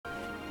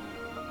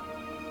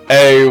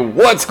Hey,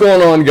 what's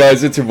going on,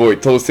 guys? It's your boy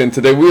Toast, and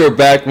today we are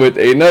back with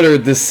another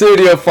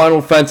Dissidia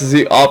Final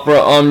Fantasy Opera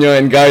Omnia.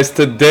 And guys,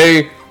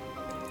 today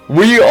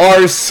we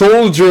are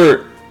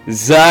Soldier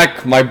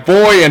Zack, my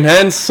boy,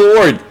 enhanced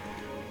sword.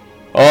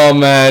 Oh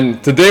man,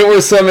 today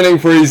we're summoning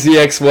for his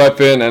EX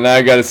weapon, and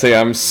I gotta say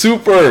I'm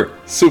super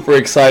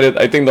excited.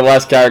 I think the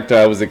last character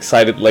I was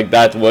excited like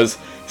that was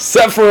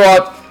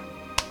Sephiroth.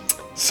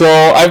 So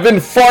I've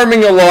been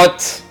farming a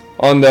lot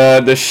on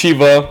the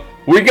Shiva.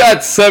 We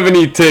got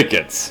 70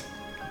 tickets,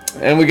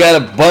 and we got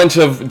a bunch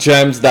of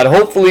gems that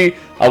hopefully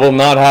I will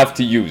not have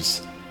to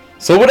use.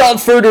 So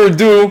without further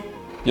ado,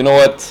 you know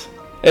what?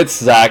 It's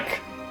Zack,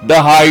 the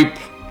hype.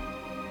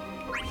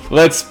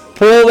 Let's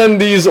pull in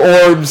these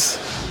orbs.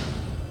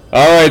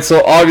 Alright,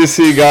 so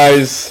obviously,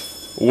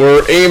 guys,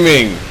 we're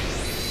aiming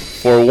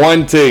for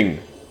one thing.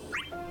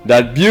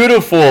 That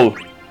beautiful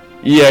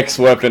EX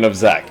weapon of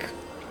Zack.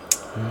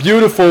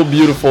 Beautiful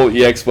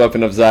EX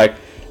weapon of Zack.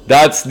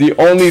 That's the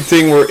only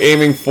thing we're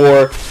aiming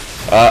for.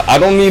 I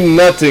don't need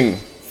nothing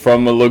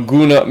from a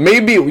Laguna.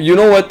 Maybe, you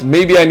know what?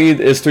 Maybe I need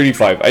his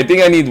 35. I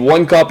think I need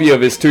one copy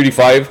of his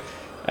 35.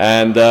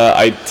 And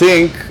I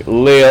think,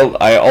 Lael,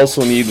 I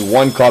also need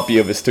one copy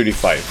of his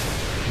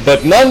 35.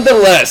 But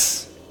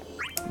nonetheless,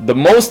 the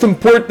most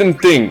important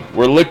thing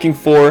we're looking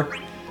for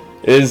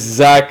is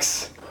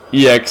Zack's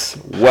EX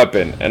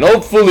weapon. And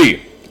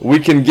hopefully, we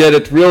can get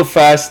it real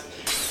fast.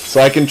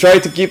 So I can try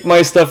to keep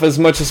my stuff as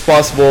much as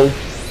possible.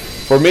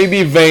 For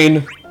maybe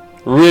Vayne,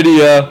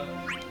 Rydia,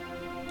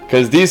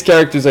 because these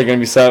characters are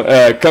going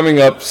to be coming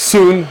up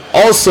soon.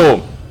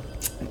 Also,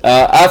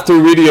 after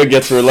Rydia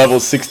gets her level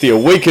 60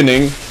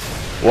 awakening,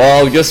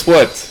 well, guess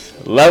what?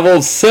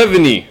 Level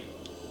 70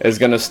 is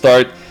going to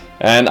start.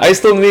 And I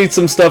still need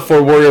some stuff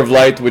for Warrior of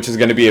Light, which is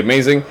going to be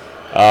amazing.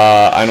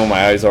 I know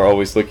my eyes are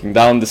always looking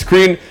down the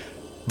screen.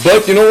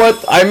 But you know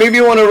what? I maybe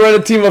want to run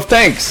a team of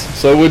tanks.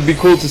 So it would be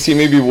cool to see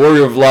maybe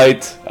Warrior of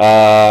Light,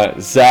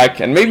 Zack,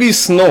 and maybe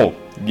Snow.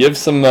 Give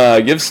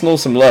Snow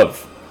some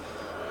love.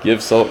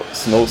 Give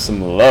Snow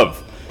some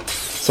love.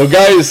 So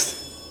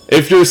guys,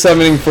 if you're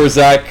summoning for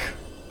Zack,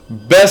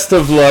 best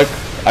of luck.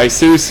 I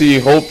seriously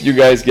hope you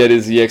guys get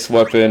his EX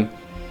weapon.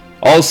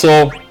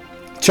 Also,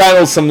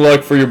 channel some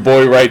luck for your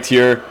boy right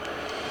here.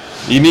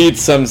 He needs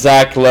some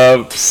Zack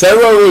love.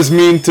 Sarah was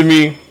mean to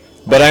me,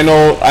 but I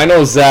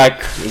know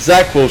Zack.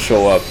 Zack will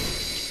show up.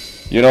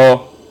 You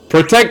know,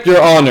 protect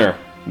your honor.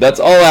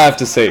 That's all I have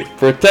to say.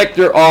 Protect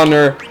your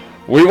honor.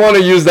 We want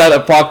to use that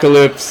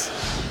apocalypse.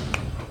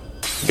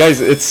 Guys,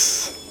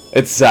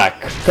 it's Zack.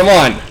 Come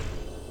on.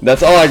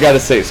 That's all I gotta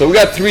say. So we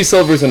got 3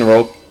 silvers in a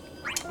row.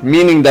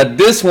 Meaning that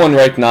this one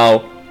right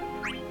now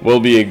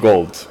will be a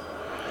gold.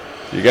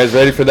 You guys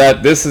ready for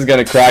that? This is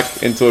gonna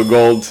crack into a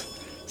gold.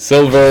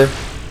 Silver.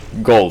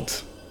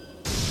 Gold.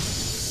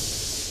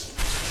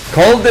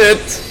 Called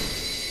it.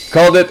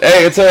 Called it.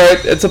 Hey, it's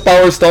alright. It's a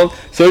power stone.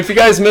 So if you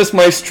guys missed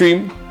my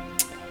stream,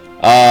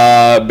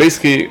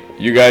 basically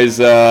you guys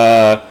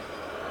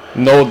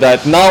know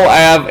that now I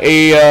have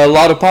a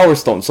lot of power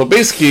stones. So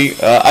basically,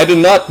 I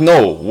do not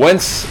know,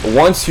 once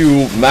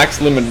you max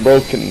limit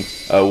broken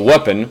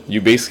weapon,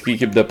 you basically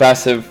keep the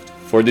passive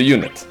for the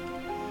unit.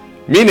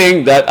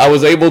 Meaning that I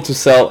was able to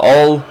sell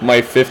all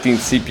my 15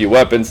 CP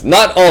weapons,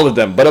 not all of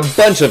them, but a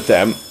bunch of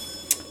them.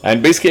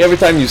 And basically every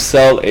time you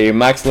sell a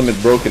max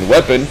limit broken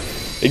weapon,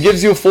 it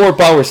gives you 4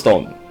 power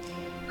stone.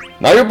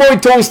 Now your boy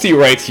Toasty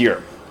right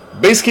here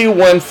basically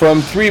went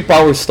from 3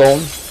 power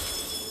stone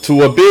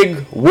to a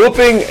big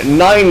whooping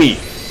 90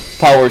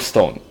 power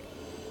stone.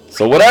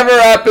 So whatever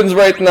happens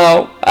right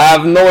now, I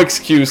have no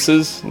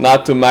excuses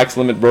not to max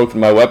limit broken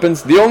my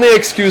weapons. The only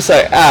excuse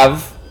I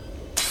have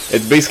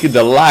is basically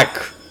the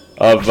lack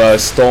of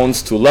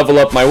stones to level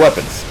up my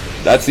weapons.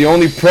 That's the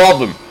only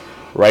problem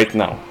right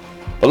now.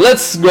 But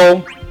let's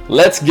go.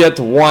 Let's get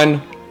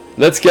one.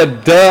 Let's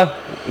get the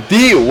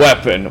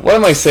weapon. What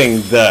am I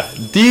saying?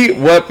 The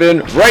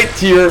weapon right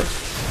here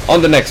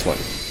on the next one.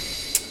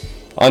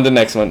 On the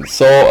next one.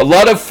 So a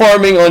lot of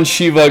farming on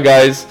Shiva,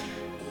 guys.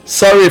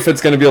 Sorry if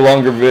it's gonna be a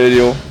longer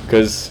video,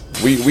 because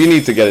we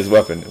need to get his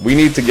weapon. We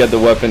need to get the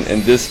weapon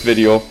in this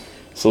video.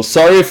 So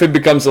sorry if it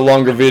becomes a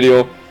longer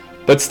video,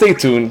 but stay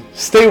tuned.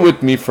 Stay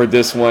with me for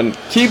this one.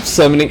 Keep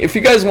summoning. If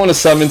you guys want to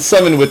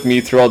summon with me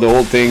throughout the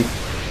whole thing.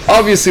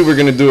 Obviously we're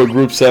gonna do a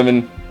group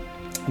 7.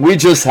 We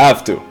just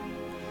have to.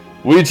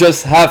 We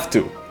just have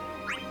to.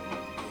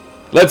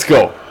 Let's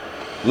go.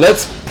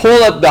 Let's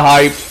pull up the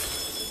hype.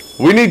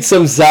 We need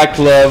some Zack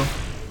love.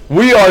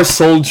 We are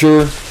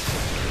Soldier.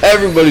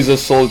 Everybody's a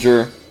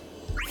soldier.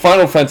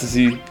 Final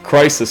Fantasy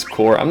Crisis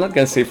Core. I'm not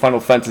gonna say Final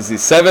Fantasy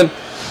 7.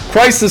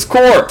 Crisis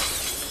Core.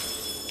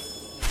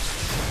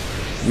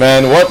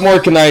 Man, what more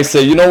can I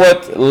say? You know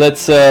what?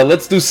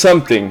 Let's do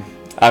something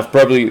I've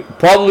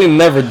probably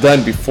never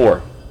done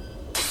before.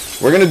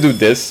 We're gonna do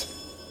this.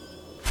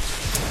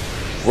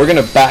 We're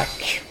gonna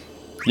back.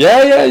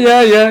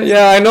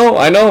 Yeah. I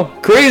know.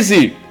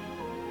 Crazy.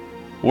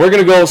 We're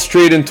gonna go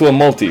straight into a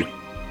multi.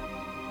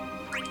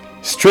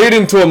 Straight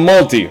into a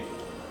multi.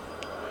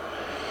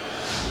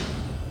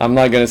 I'm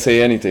not gonna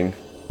say anything.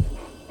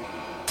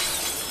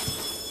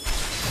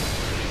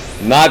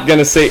 Not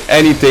gonna say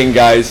anything,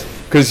 guys,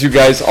 because you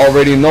guys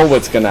already know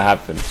what's gonna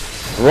happen.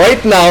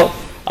 Right now,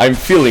 I'm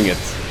feeling it.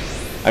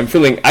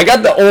 I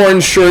got the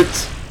orange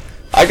shirt.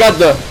 I got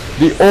the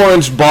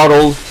orange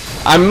bottle.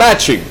 I'm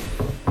matching.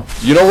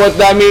 You know what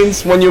that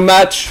means when you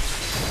match?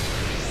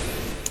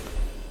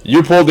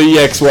 You pull the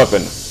EX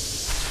weapon.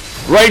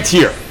 Right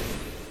here.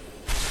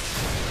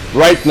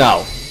 Right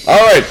now.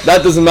 Alright,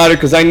 that doesn't matter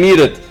because I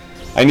needed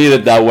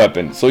that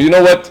weapon. So you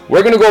know what?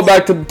 We're gonna go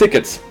back to the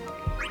tickets.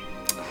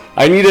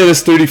 I needed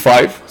this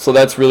 35, so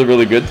that's really,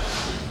 really good.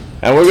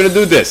 And we're gonna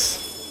do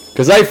this.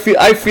 Because I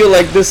feel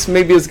like this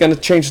maybe is gonna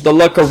change the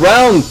luck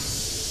around.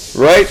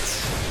 Right?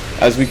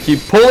 As we keep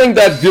pulling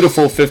that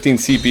beautiful 15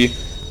 CP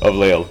of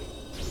Lael.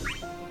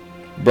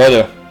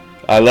 Brother,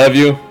 I love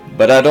you,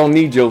 but I don't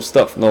need your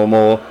stuff no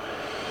more.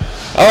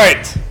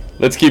 Alright,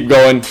 let's keep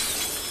going.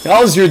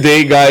 How's your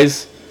day,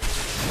 guys?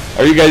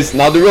 Are you guys...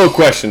 Now the real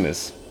question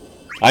is,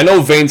 I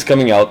know Vayne's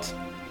coming out.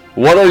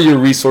 What are your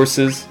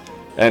resources?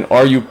 And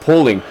are you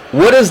pulling?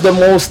 What is the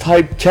most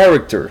hyped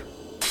character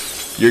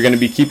you're going to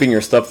be keeping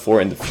your stuff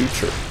for in the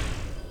future?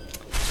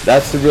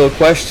 That's the real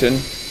question.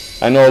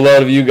 I know a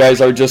lot of you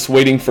guys are just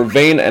waiting for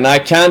Vayne, and I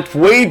can't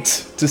wait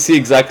to see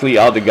exactly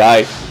how the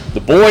guy,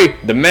 the boy,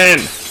 the man,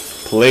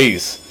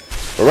 plays.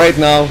 But right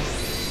now,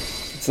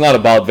 it's not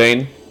about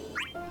Vayne.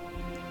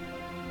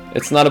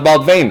 It's not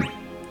about Vayne.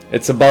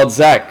 It's about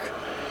Zack.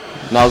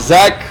 Now,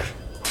 Zack,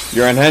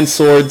 your enhanced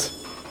sword,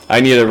 I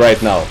need it right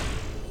now.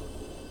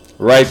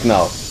 Right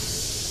now.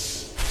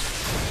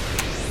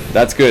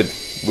 That's good.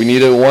 We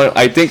needed one.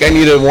 I think I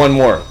needed one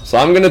more. So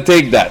I'm gonna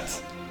take that.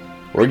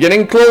 We're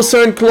getting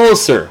closer and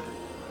closer.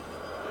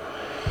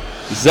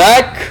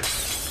 Zack,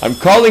 I'm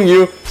calling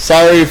you.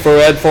 Sorry for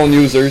headphone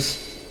users.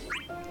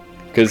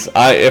 Because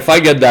if I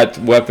get that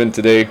weapon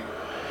today,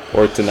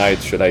 or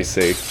tonight, should I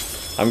say,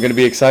 I'm gonna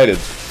be excited.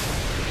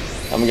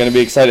 I'm gonna be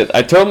excited.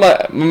 I told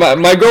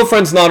my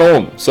girlfriend's not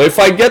home. So if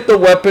I get the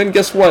weapon,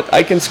 guess what?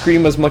 I can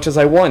scream as much as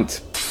I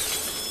want.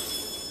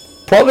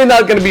 Probably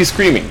not gonna be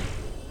screaming.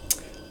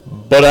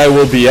 But I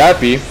will be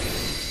happy.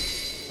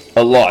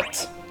 A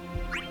lot.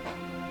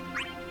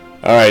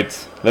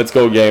 Alright, let's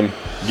go, game.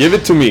 Give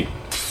it to me.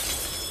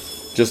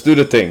 Just do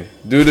the thing.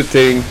 Do the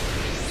thing.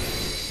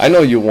 I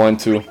know you want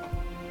to.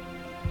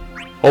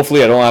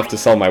 Hopefully I don't have to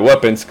sell my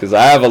weapons, because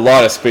I have a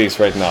lot of space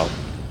right now.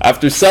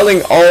 After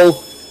selling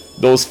all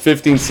those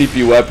 15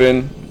 CP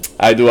weapon,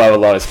 I do have a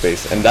lot of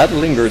space. And that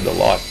lingered a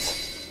lot.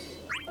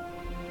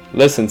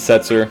 Listen,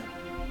 Setzer.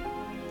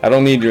 I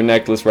don't need your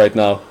necklace right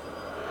now.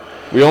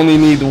 We only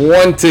need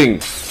one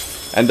thing.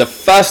 And the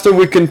faster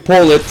we can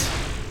pull it,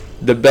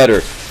 the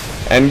better.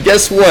 And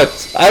guess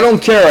what? I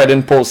don't care I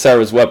didn't pull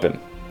Sarah's weapon.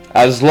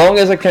 As long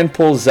as I can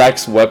pull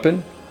Zack's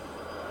weapon,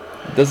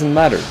 it doesn't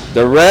matter.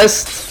 The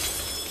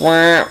rest,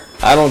 I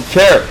don't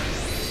care.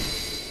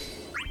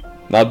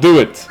 Now do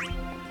it.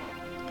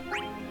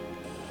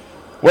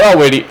 We're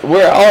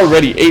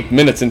already 8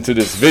 minutes into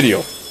this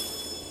video.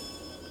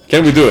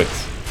 Can we do it?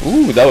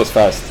 Ooh, that was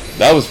fast.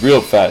 That was real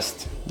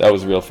fast. That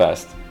was real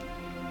fast.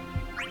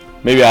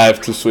 Maybe I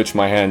have to switch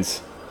my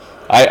hands.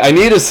 I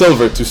need a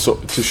silver to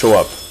show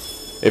up.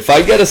 If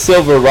I get a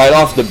silver right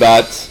off the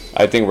bat,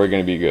 I think we're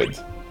gonna be good.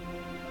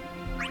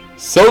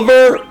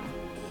 Silver,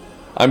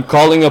 I'm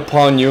calling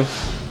upon you.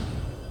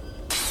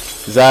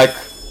 Zack,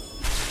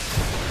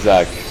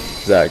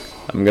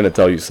 I'm gonna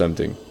tell you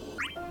something.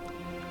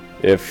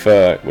 If,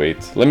 wait,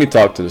 let me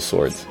talk to the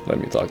sword.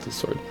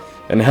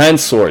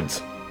 Enhanced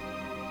swords.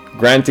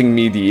 Granting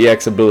me the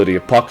EX ability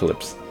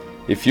Apocalypse.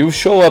 If you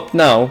show up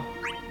now,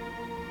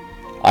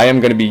 I am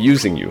gonna be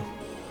using you.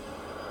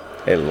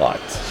 A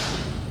lot.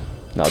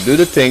 Now do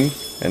the thing,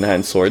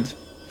 enhanced sword.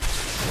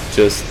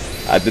 Just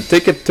at the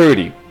ticket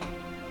 30.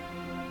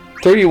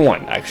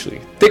 31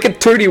 actually. Ticket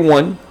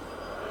 31.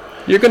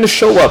 You're gonna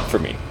show up for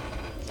me.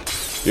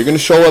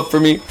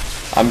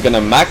 I'm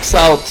gonna max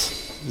out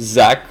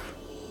Zack.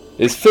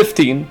 Is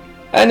 15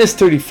 and is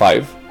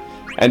 35.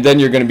 And then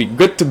you're gonna be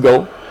good to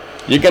go.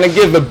 You're gonna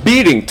give a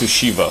beating to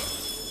Shiva.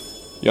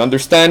 You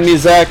understand me,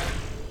 Zack?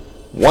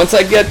 Once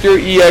I get your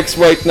EX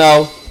right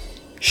now,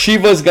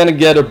 Shiva's gonna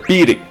get a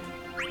beating.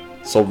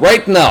 So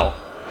right now...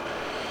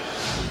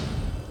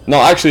 No,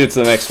 actually it's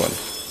the next one.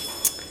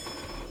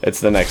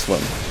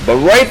 But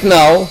right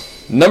now,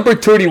 number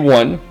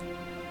 31,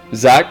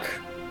 Zack,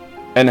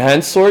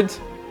 enhanced sword.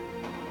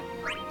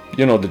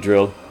 You know the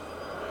drill.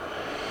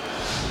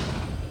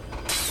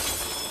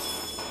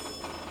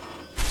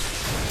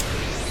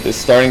 This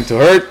is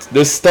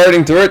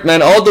starting to hurt,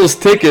 man. All those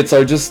tickets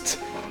are just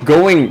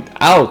going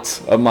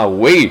out of my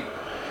way.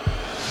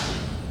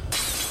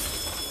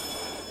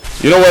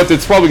 You know what?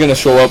 It's probably gonna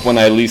show up when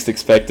I least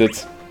expect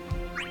it.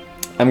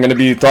 I'm gonna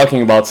be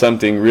talking about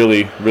something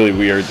really, really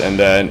weird, and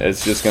then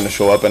it's just gonna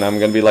show up, and I'm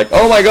gonna be like,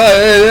 "Oh my god,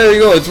 hey, there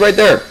you go! It's right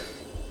there."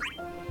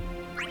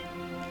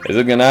 Is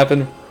it gonna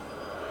happen?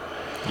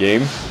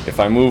 Game, if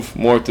I move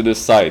more to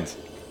this side,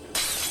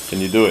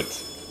 can you do it?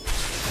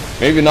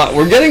 Maybe not.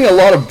 We're getting a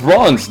lot of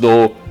bronze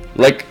though.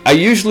 Like, I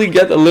usually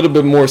get a little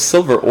bit more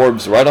silver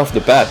orbs right off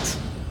the bat.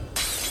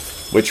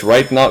 Which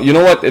right now, you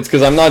know what? It's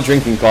because I'm not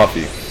drinking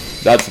coffee.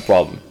 That's the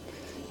problem.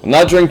 I'm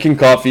not drinking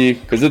coffee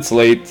because it's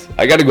late.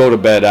 I gotta go to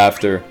bed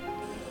after.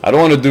 I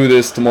don't want to do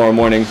this tomorrow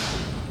morning.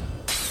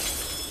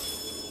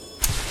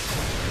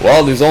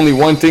 Well, there's only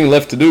one thing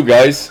left to do,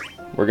 guys.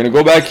 We're gonna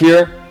go back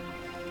here.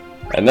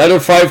 Another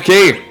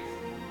 5K.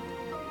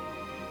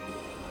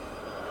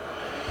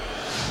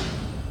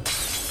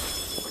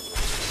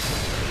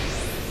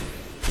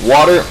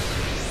 Water.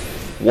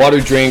 Water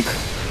drink.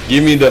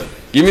 Give me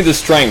the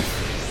strength.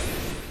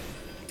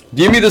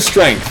 Give me the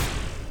strength.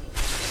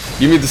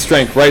 Give me the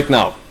strength right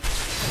now.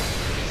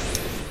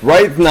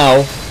 Right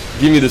now,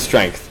 give me the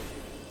strength.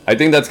 I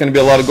think that's gonna be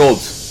a lot of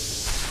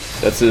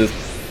golds. That's a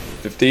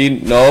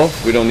 15. No,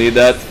 we don't need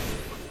that.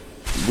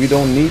 We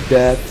don't need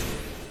that.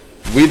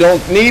 We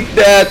don't need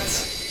that.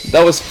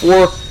 That was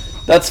 4.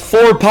 That's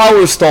 4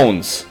 power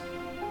stones.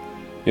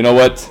 You know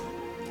what?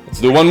 Let's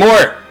do one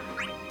more.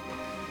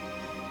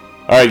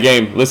 Alright,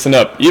 game, listen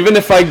up. Even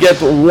if I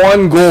get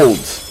 1 gold,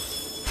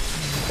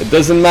 it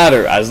doesn't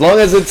matter. As long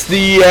as it's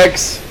the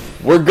EX,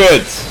 we're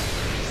good.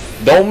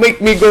 Don't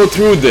make me go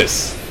through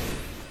this.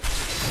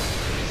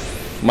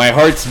 My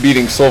heart's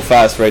beating so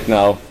fast right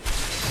now.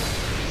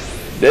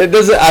 It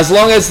doesn't, as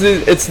long as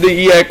it's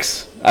the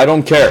EX, I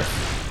don't care.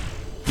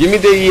 Give me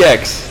the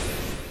EX.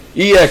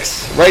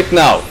 EX, right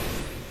now.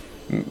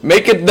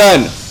 Make it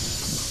done.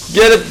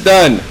 Get it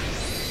done.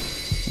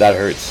 That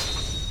hurts.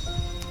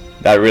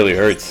 That really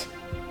hurts.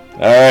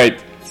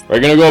 Alright, we're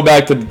gonna go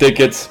back to the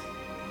tickets.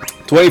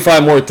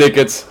 25 more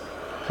tickets.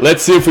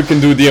 Let's see if we can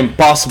do the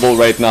impossible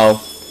right now.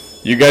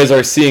 You guys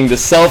are seeing the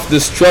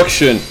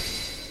self-destruction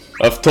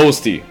of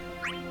Toasty.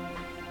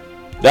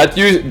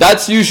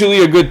 That's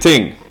usually a good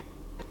thing.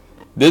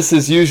 This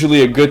is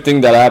usually a good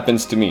thing that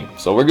happens to me.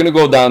 So we're gonna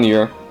go down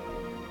here.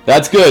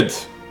 That's good.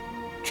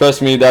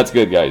 Trust me, that's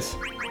good, guys.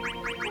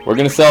 We're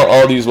gonna sell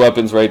all these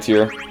weapons right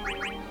here.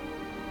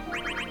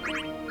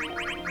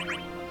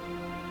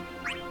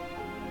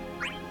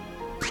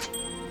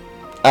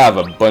 I have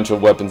a bunch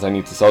of weapons I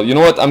need to sell. You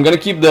know what? I'm gonna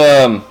keep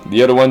the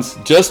other ones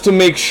just to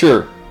make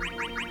sure.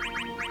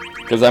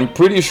 Because I'm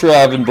pretty sure I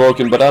haven't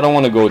broken, but I don't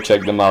want to go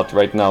check them out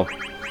right now.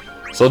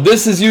 So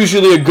this is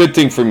usually a good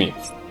thing for me.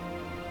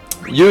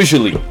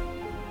 Usually.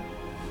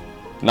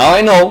 Now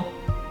I know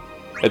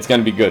it's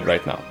gonna be good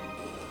right now.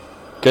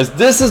 Because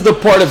this is the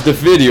part of the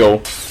video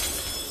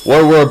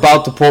where we're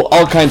about to pull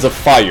all kinds of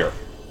fire.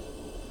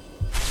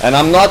 And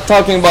I'm not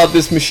talking about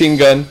this machine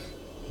gun.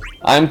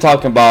 I'm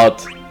talking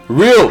about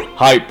real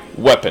hype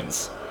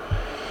weapons.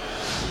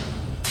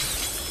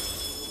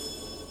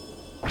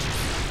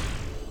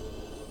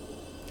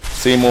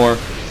 Seymour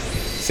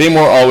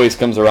always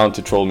comes around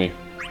to troll me.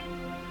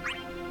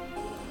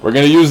 We're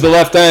gonna use the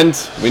left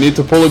hand. We need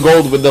to pull a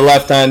gold with the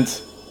left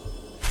hand.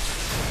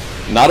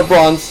 Not a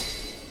bronze.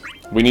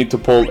 We need to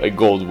pull a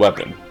gold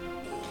weapon.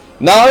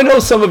 Now I know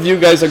some of you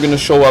guys are gonna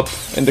show up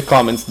in the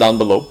comments down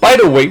below. By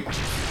the way,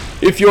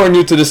 if you are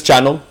new to this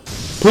channel,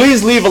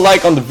 please leave a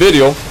like on the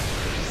video.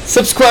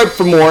 Subscribe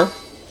for more.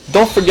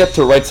 Don't forget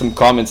to write some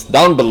comments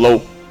down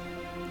below.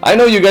 I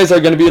know you guys are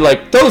gonna be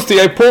like, Toasty,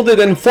 I pulled it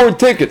in 4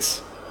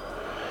 tickets.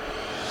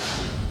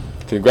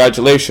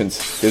 Congratulations,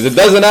 because it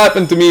doesn't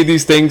happen to me,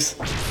 these things.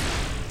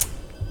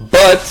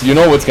 But you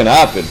know what's gonna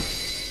happen.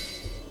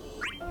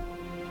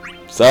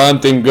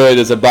 Something good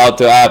is about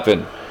to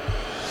happen.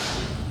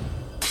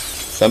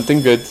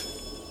 Something good.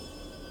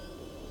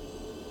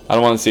 I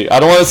don't want to see. I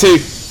don't want to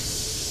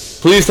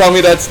see. Please tell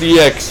me that's the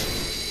EX.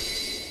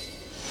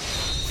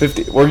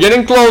 50. We're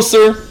getting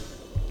closer.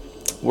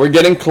 We're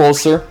getting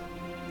closer.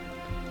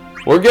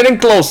 We're getting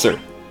closer.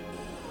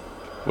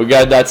 We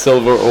got that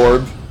silver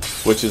orb,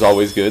 which is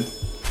always good.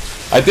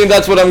 I think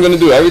that's what I'm gonna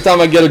do. Every time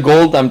I get a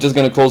gold, I'm just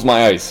gonna close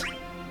my eyes.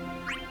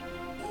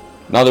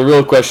 Now the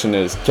real question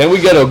is, can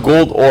we get a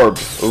gold orb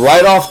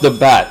right off the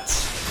bat?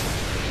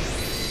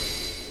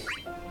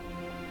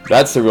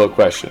 That's the real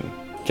question.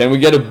 Can we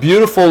get a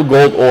beautiful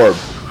gold orb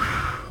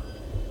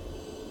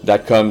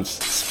that comes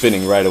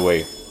spinning right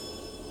away?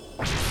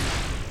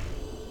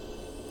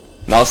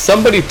 Now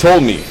somebody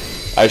told me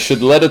I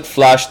should let it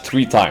flash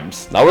 3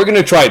 times. Now we're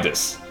gonna try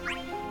this.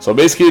 So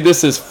basically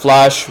this is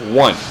flash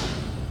 1,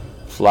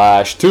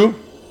 flash 2,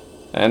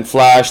 and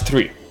flash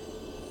 3.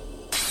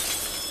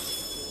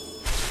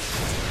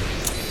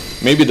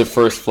 Maybe the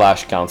first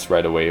flash counts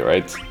right away,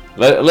 right?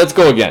 Let's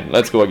go again.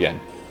 Let's go again.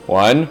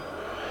 1,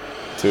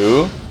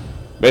 2.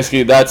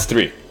 Basically that's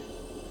 3.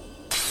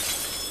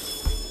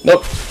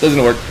 Nope,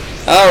 doesn't work.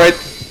 Alright.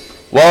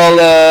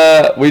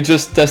 Well, we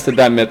just tested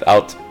that myth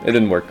out. It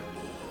didn't work.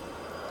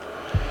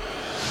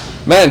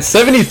 Man,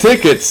 70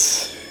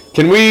 tickets.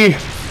 Can we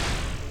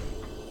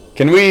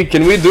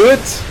do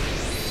it?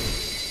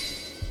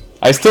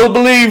 I still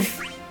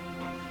believe.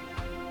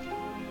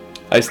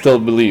 I still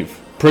believe.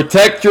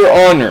 Protect your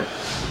honor.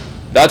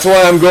 That's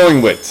why I'm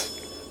going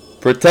with.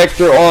 Protect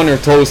your honor,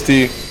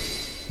 Toasty.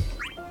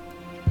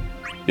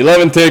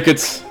 11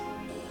 tickets.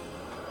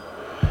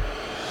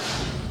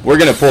 We're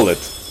gonna pull it.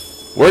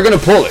 We're gonna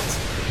pull it.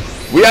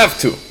 We have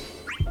to.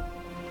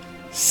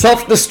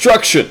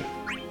 Self-destruction.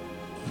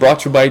 brought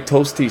to you by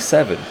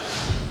Toasty7.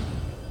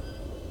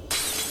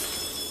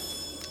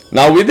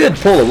 Now we did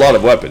pull a lot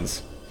of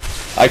weapons.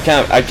 I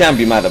can't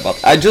be mad about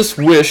it. I just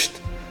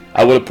wished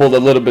I would have pulled a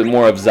little bit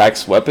more of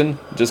Zack's weapon,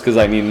 just because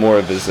I need more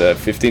of his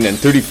 15 and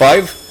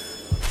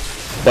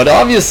 35. But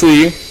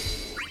obviously,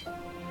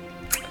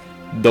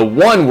 the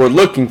one we're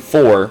looking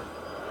for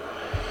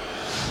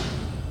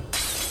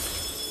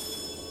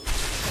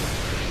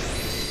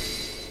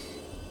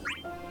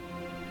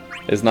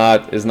is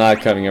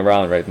not coming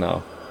around right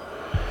now.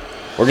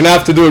 We're gonna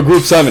have to do a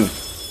group summon.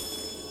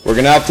 We're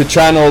gonna have to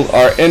channel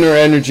our inner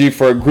energy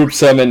for a group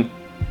summon.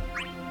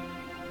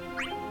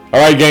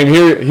 Alright game,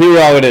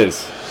 here how it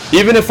is.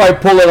 Even if I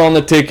pull it on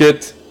the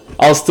ticket,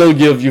 I'll still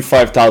give you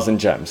 5,000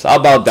 gems. How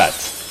about that?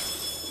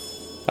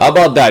 How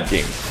about that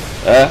game?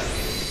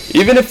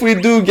 Even if we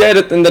do get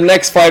it in the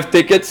next 5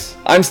 tickets,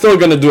 I'm still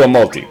gonna do a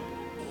multi.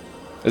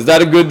 Is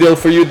that a good deal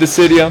for you,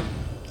 Dissidia?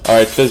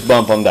 Alright, fist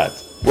bump on that.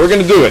 We're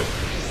gonna do it.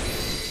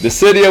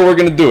 Dissidia, we're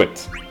gonna do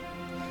it.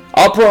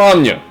 Opera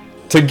Omnia,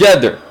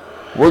 together,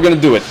 we're gonna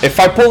do it. If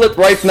I pull it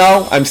right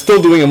now, I'm still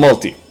doing a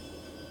multi.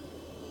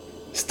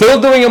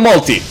 Still doing a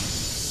multi.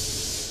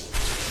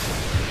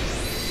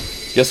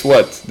 Guess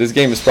what? This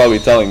game is probably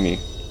telling me,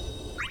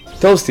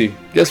 Toasty,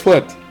 guess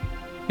what?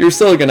 You're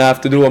still gonna have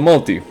to do a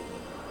multi.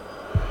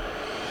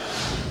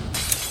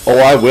 Oh,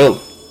 I will.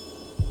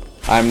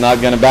 I'm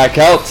not gonna back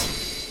out.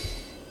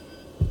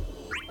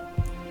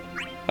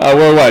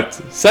 We're what?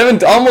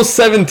 Almost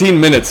 17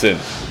 minutes in.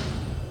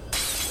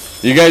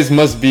 You guys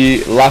must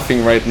be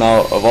laughing right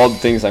now of all the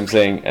things I'm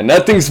saying, and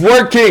nothing's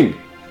working!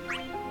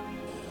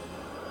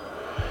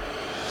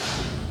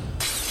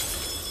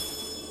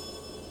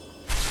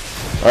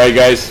 Alright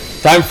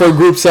guys, time for a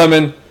group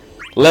summon.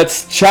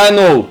 Let's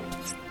channel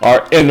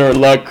our inner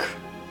luck.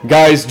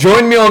 Guys,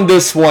 join me on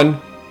this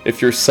one.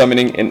 If you're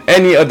summoning in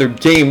any other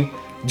game,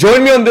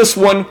 join me on this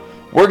one.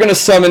 We're gonna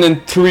summon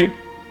in 3,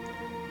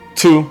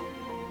 2,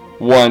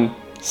 1.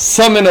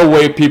 Summon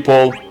away,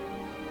 people.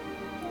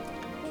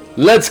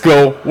 Let's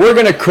go. We're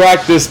gonna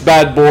crack this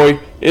bad boy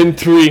in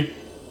 3,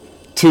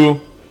 2,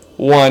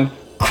 1.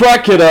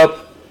 Crack it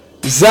up.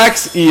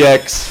 Zack's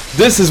EX.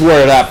 This is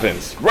where it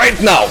happens.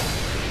 Right now.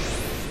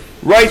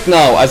 Right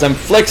now, as I'm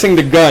flexing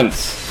the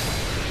guns.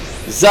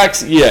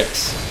 Zack's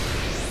EX.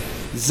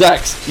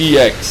 Zack's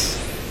EX.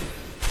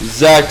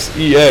 Zack's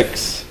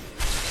EX.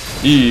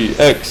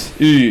 EX.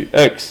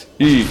 EX.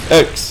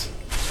 EX.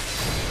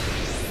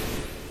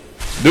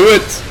 Do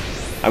it.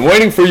 I'm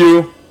waiting for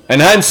you. And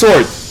hand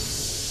sword.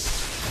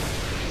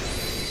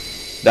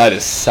 That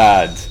is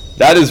sad.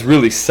 That is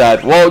really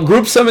sad. Well,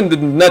 group summon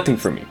did nothing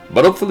for me.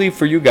 But hopefully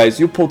for you guys,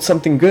 you pulled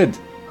something good.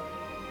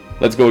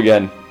 Let's go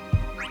again.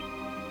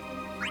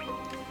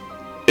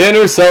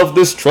 Inner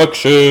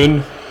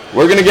self-destruction.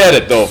 We're gonna get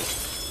it though.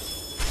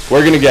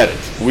 We're gonna get it.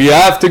 We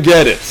have to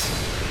get it.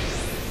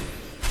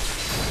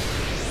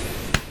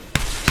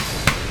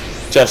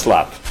 Chest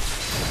lap.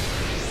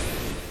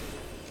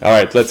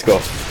 Alright, let's go.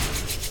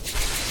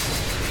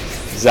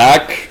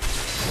 Zack,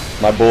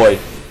 my boy.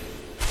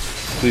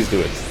 Please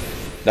do it.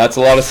 That's a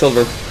lot of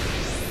silver.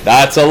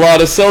 That's a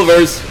lot of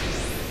silvers.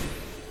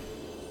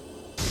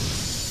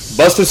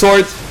 Buster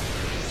sword.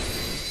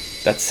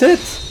 That's it.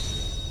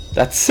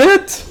 That's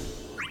it.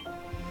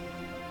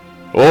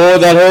 Oh,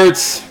 that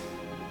hurts.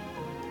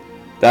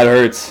 That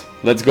hurts.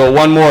 Let's go.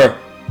 One more.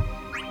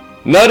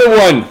 Another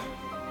one.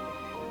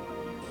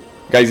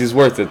 Guys, he's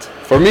worth it.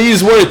 For me,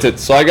 he's worth it.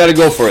 So I gotta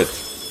go for it.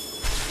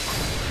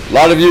 A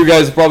lot of you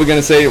guys are probably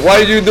gonna say,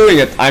 why are you doing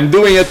it? I'm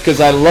doing it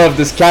because I love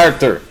this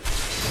character.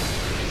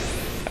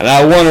 And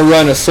I want to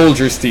run a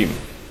soldiers team.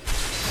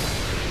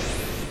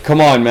 Come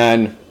on,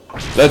 man.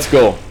 Let's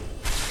go.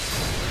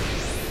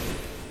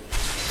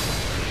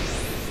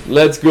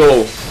 Let's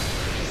go.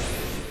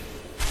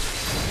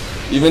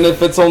 Even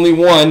if it's only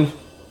one.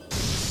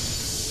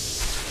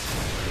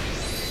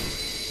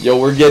 Yo,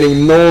 we're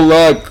getting no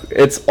luck.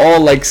 It's all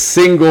like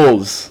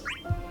singles.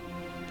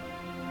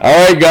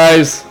 Alright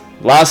guys.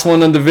 Last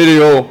one on the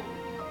video.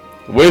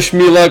 Wish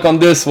me luck on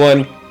this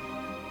one.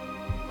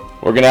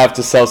 We're gonna have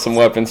to sell some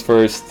weapons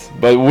first.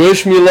 But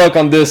wish me luck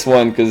on this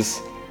one,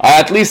 because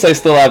at least I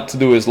still have to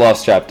do his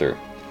lost chapter.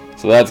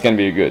 So that's gonna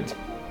be good.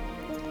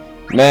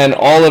 Man,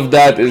 all of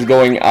that is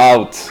going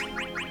out.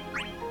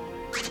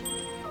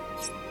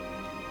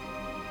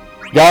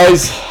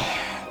 Guys,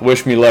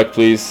 wish me luck,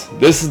 please.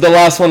 This is the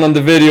last one on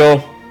the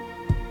video.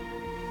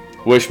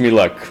 Wish me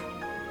luck.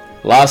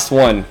 Last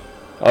one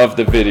of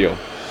the video.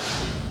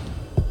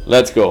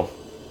 Let's go.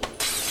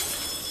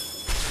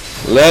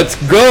 Let's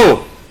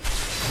go!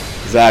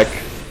 Zack.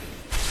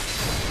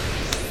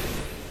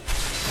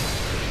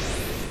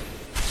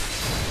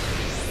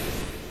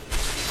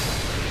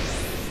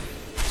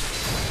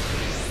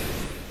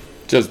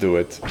 Just do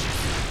it.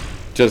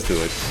 Just do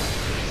it.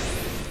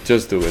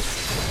 Just do it.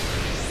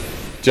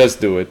 Just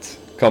do it.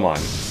 Come on.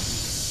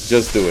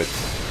 Just do it.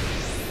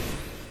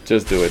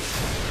 Just do it.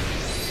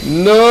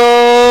 No!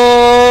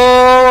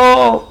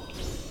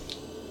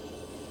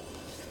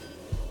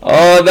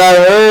 Oh,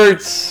 that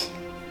hurts.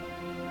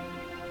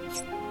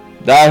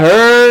 That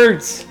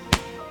hurts.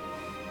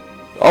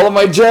 All of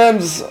my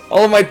gems,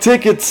 all of my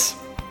tickets.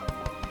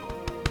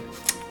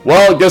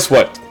 Well, guess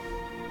what?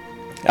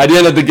 At the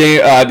end of the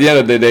game, at the end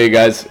of the day,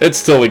 guys, it's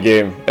still a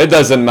game. It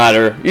doesn't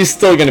matter. He's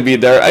still gonna be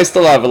there. I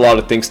still have a lot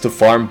of things to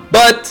farm,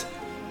 but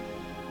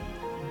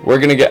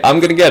I'm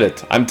gonna get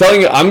it. I'm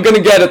telling you, I'm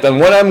gonna get it. And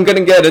when I'm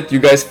gonna get it, you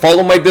guys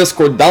follow my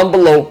Discord down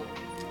below,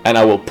 and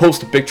I will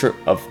post a picture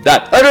of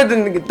that. Other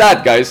than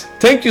that, guys,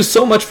 thank you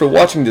so much for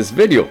watching this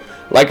video.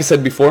 Like I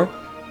said before,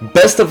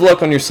 best of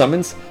luck on your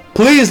summons.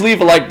 Please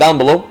leave a like down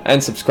below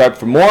and subscribe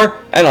for more,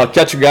 and I'll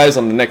catch you guys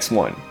on the next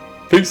one.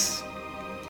 Peace.